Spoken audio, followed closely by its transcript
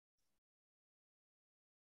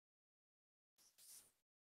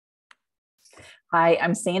Hi,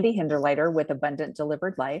 I'm Sandy Hinderliter with Abundant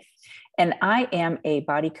Delivered Life, and I am a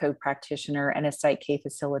body code practitioner and a Psych-K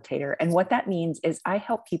facilitator. And what that means is I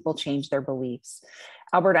help people change their beliefs.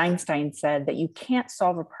 Albert Einstein said that you can't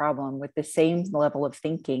solve a problem with the same level of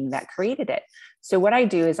thinking that created it. So what I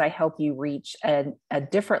do is I help you reach a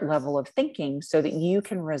different level of thinking so that you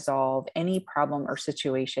can resolve any problem or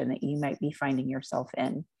situation that you might be finding yourself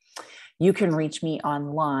in. You can reach me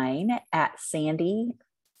online at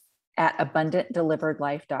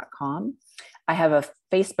sandy@abundantdeliveredlife.com. I have a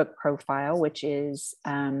Facebook profile, which is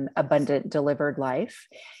Abundant Delivered Life.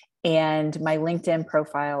 And my LinkedIn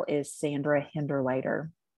profile is Sandra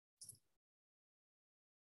Hinderliter.